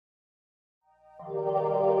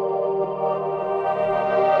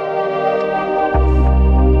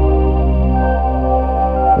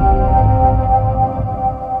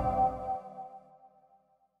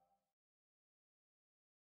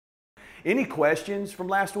Any questions from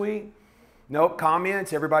last week? Nope.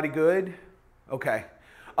 Comments? Everybody good? Okay.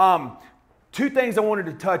 Two things I wanted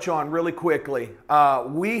to touch on really quickly.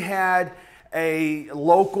 We had a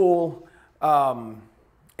local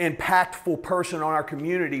impactful person on our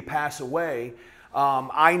community pass away.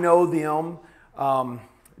 I know them.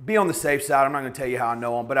 Be on the safe side. I'm not going to tell you how I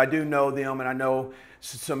know them, but I do know them, and I know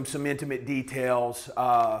some intimate details.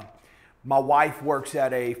 My wife works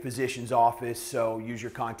at a physician's office, so use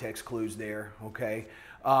your context clues there, okay?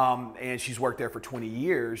 And she's worked there for 20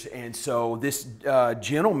 years. And so this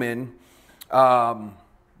gentleman, John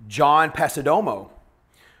Passidomo,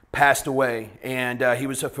 passed away. And he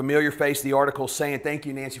was a familiar face. The article saying, thank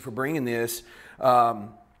you, Nancy, for bringing this.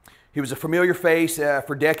 He was a familiar face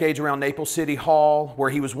for decades around Naples City Hall,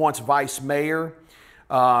 where he was once vice mayor.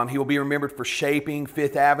 He will be remembered for shaping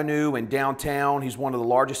Fifth Avenue and downtown. He's one of the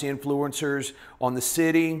largest influencers on the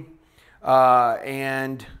city.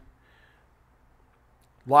 And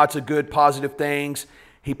lots of good, positive things.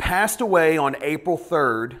 He passed away on April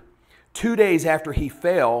 3rd, 2 days after he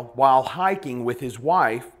fell while hiking with his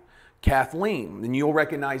wife, Kathleen. And you'll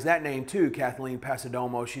recognize that name too, Kathleen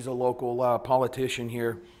Passidomo. She's a local politician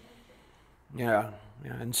here. Yeah.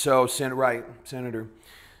 And so, Senator.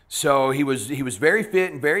 So he was very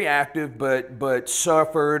fit and very active, but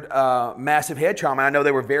suffered massive head trauma. I know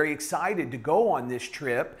they were very excited to go on this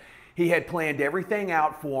trip. He had planned everything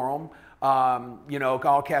out for them. You know,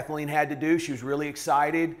 all Kathleen had to do, she was really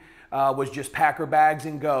excited, was just pack her bags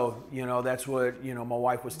and go. You know, that's what, you know, my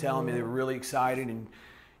wife was telling me. They were really excited, and,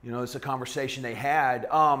 you know, it's a conversation they had.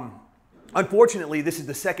 Unfortunately, this is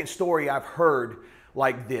the second story I've heard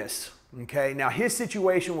like this. Okay, now his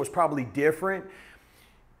situation was probably different.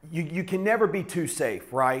 You can never be too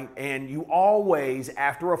safe, right? And you always,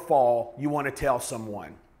 after a fall, you want to tell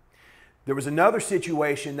someone. There was another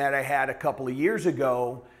situation that I had a couple of years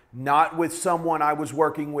ago, not with someone I was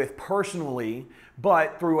working with personally,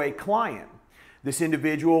 but through a client. This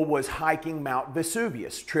individual was hiking Mount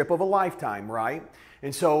Vesuvius, trip of a lifetime, right?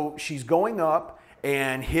 And so she's going up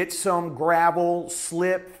and hit some gravel,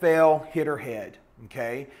 slipped, fell, hit her head,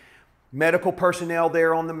 okay? Medical personnel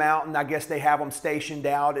there on the mountain. I guess they have them stationed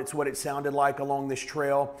out. It's what it sounded like along this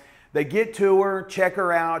trail. They get to her, check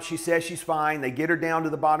her out. She says she's fine. They get her down to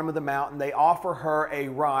the bottom of the mountain. They offer her a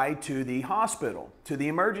ride to the hospital, to the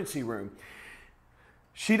emergency room.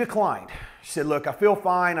 She declined. She said, look, I feel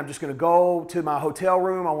fine. I'm just going to go to my hotel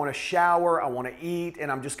room. I want to shower. I want to eat,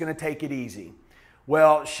 and I'm just going to take it easy.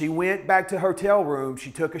 Well, she went back to the hotel room.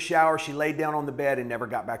 She took a shower. She laid down on the bed and never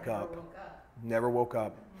got back up. Never woke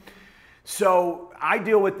up. So I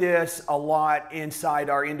deal with this a lot inside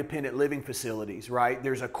our independent living facilities, right?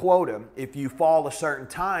 There's a quota. If you fall a certain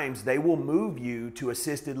times, they will move you to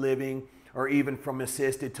assisted living or even from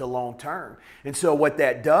assisted to long term. And so what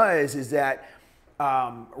that does is that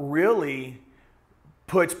really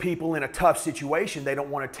puts people in a tough situation. They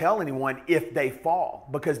don't want to tell anyone if they fall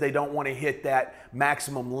because they don't want to hit that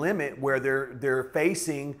maximum limit where they're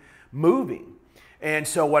facing moving. And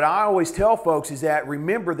so what I always tell folks is that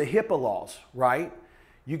remember the HIPAA laws, right?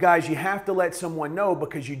 You guys, you have to let someone know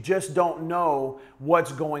because you just don't know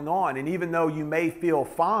what's going on. And even though you may feel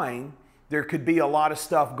fine, there could be a lot of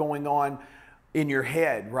stuff going on in your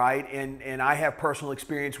head, right? And I have personal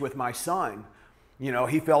experience with my son. You know,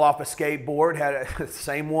 he fell off a skateboard, had the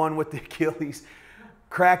same one with the Achilles,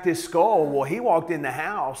 cracked his skull. Well, he walked in the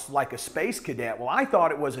house like a space cadet. Well, I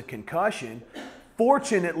thought it was a concussion.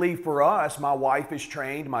 Fortunately for us, my wife is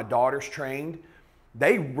trained, my daughter's trained.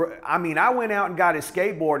 I went out and got his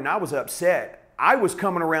skateboard and I was upset. I was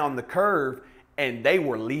coming around the curve and they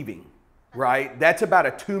were leaving, right? That's about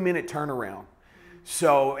a 2-minute turnaround.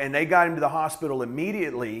 So, and they got him to the hospital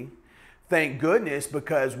immediately. Thank goodness,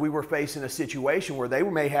 because we were facing a situation where they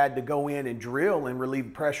may had to go in and drill and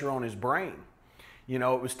relieve pressure on his brain. You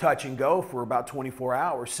know, it was touch and go for about 24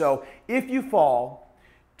 hours. So if you fall,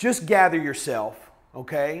 just gather yourself,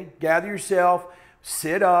 okay? Gather yourself,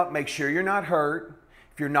 sit up, make sure you're not hurt.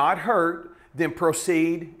 If you're not hurt, then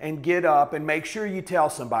proceed and get up and make sure you tell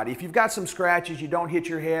somebody. If you've got some scratches, you don't hit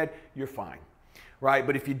your head, you're fine, right?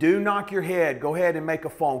 But if you do knock your head, go ahead and make a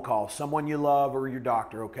phone call. Someone you love or your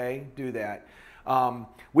doctor, okay? Do that.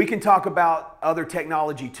 We can talk about other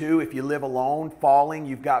technology too. If you live alone, falling,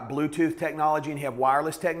 you've got Bluetooth technology and you have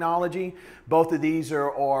wireless technology. Both of these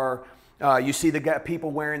are you see the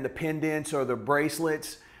people wearing the pendants or the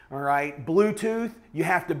bracelets, all right? Bluetooth, you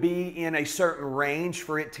have to be in a certain range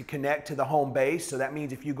for it to connect to the home base. So that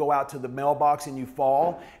means if you go out to the mailbox and you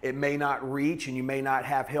fall, it may not reach and you may not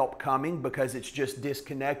have help coming because it's just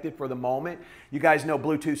disconnected for the moment. You guys know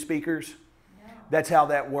Bluetooth speakers? That's how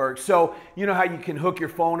that works. So you know how you can hook your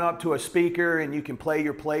phone up to a speaker and you can play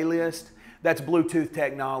your playlist? That's Bluetooth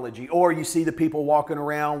technology. Or you see the people walking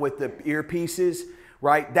around with the earpieces,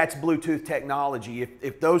 right? That's Bluetooth technology.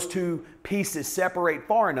 If those two pieces separate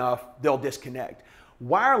far enough, they'll disconnect.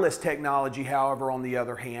 Wireless technology, however, on the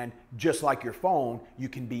other hand, just like your phone, you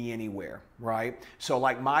can be anywhere, right? So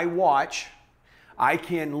like my watch, I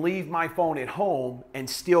can leave my phone at home and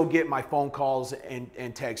still get my phone calls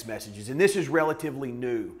and text messages. And this is relatively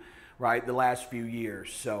new, right, the last few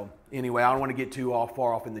years. So anyway, I don't want to get too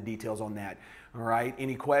far off in the details on that. All right,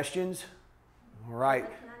 any questions? All right.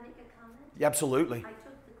 Can I make a comment? Absolutely. I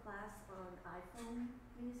took the class on iPhone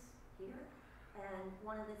use here, and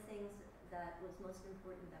one of the things that was most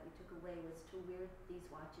important that we took away was to wear these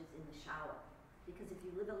watches in the shower. Because if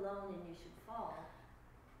you live alone and you should fall,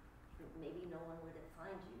 maybe no one would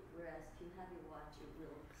find you, whereas if you have your watch, it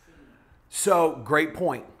will see you. So, great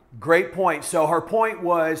point. Great point. So her point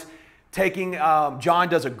was taking, John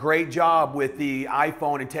does a great job with the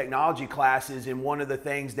iPhone and technology classes, and one of the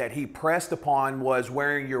things that he pressed upon was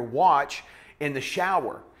wearing your watch in the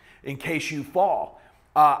shower in case you fall.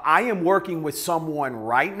 I am working with someone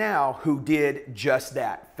right now who did just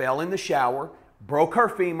that. Fell in the shower, broke her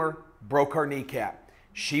femur, broke her kneecap.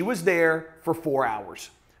 She was there for 4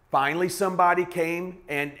 hours. Finally, somebody came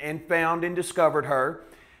and found and discovered her,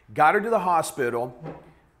 got her to the hospital.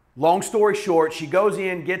 Long story short, she goes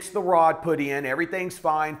in, gets the rod put in, everything's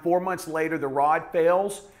fine. 4 months later, the rod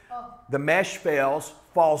fails, the mesh fails,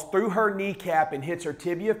 falls through her kneecap and hits her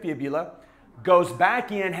tibia fibula, goes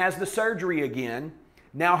back in, has the surgery again.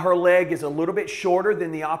 Now her leg is a little bit shorter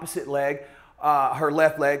than the opposite leg, her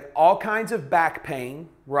left leg, all kinds of back pain,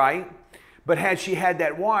 right? But had she had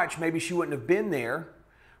that watch, maybe she wouldn't have been there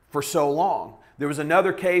for so long. There was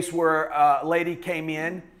another case where a lady came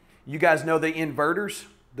in. You guys know the inverters,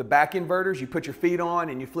 the back inverters. You put your feet on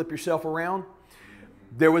and you flip yourself around.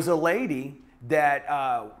 There was a lady that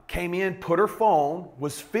came in, put her phone,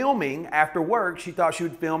 was filming after work. She thought she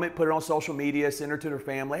would film it, put it on social media, send her to her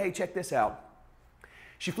family. Hey, check this out.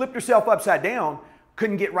 She flipped herself upside down,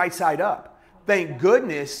 couldn't get right side up. Thank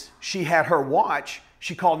goodness she had her watch.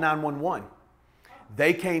 She called 911.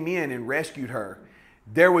 They came in and rescued her.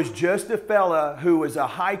 There was just a fella who was a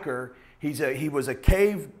hiker. He was a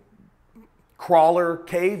cave crawler,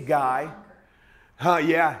 cave guy.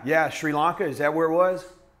 Yeah, Sri Lanka. Is that where it was?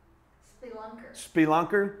 Spelunker.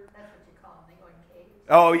 Spelunker? That's what you call them. They go in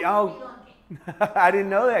caves. Oh, I didn't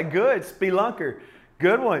know that. Good. Spelunker.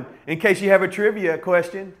 Good one. In case you have a trivia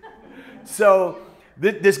question. So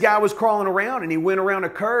this guy was crawling around and he went around a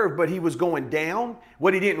curve, but he was going down.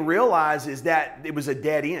 What he didn't realize is that it was a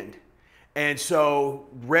dead end. And so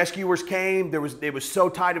rescuers came. It was so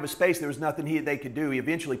tight of a space, there was nothing they could do. He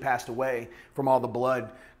eventually passed away from all the blood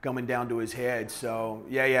coming down to his head. So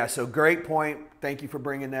yeah. So great point. Thank you for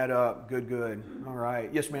bringing that up. Good. All right.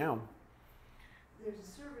 Yes, ma'am. There's a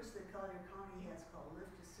service that Collier County has called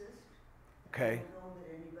Lift Assist. Okay. I don't know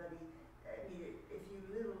that anybody, I mean, if you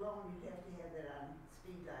live alone, you'd have to have that on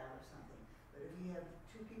speed dial or something. But if you have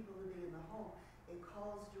two people living in the home, it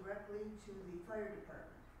calls directly to the fire department.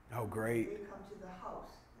 Oh, great. They come to the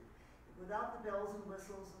house without the bells and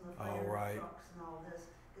whistles and the fire trucks and all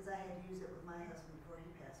this, because I had to use it with my husband before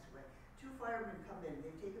he passed away. Two firemen come in,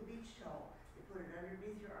 they take a beach towel, they put it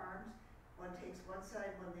underneath your arms, one takes one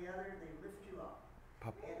side, one the other, and they lift you up.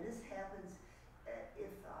 And this happens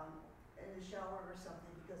if in the shower or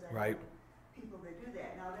something, because I know people that do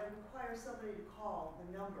that. Now that requires somebody to call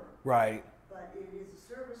the number. Right. But it is a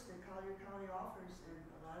service that Collier County offers, and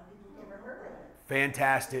a lot of people never heard of it.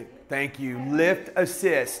 Fantastic. Thank you. Lift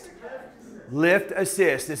Assist. Lift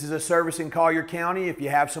Assist. This is a service in Collier County. If you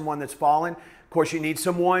have someone that's fallen, of course you need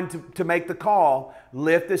someone to make the call.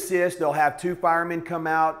 Lift Assist. They'll have two firemen come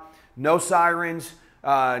out. No sirens.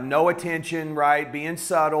 No attention, right? Being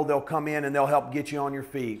subtle. They'll come in and they'll help get you on your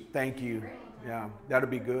feet. Thank you. Yeah, that'll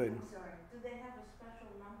be good. Do they have a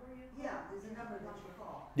special number you call? Yeah, there's a number that you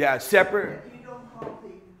call. Yeah, separate. You don't call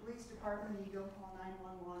the police department, you don't call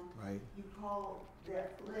 911. Right. You call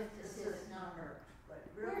that Lift Assist number. But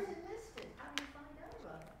Where's really, it listed? How do you find out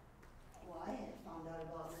about it? well, I had found out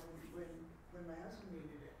about it when my husband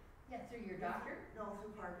needed it. Yeah, through your doctor? No,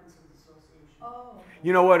 through Parkinson's Association. Oh.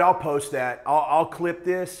 You know what? I'll post that. I'll clip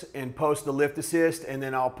this and post the Lift Assist, and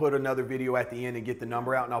then I'll put another video at the end and get the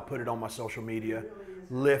number out, and I'll put it on my social media.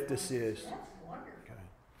 Lift Assist. That's wonderful. Okay.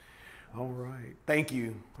 All right. Thank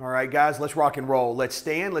you. All right, guys, let's rock and roll. Let's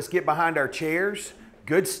stand. Let's get behind our chairs.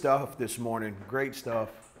 Good stuff this morning. Great stuff.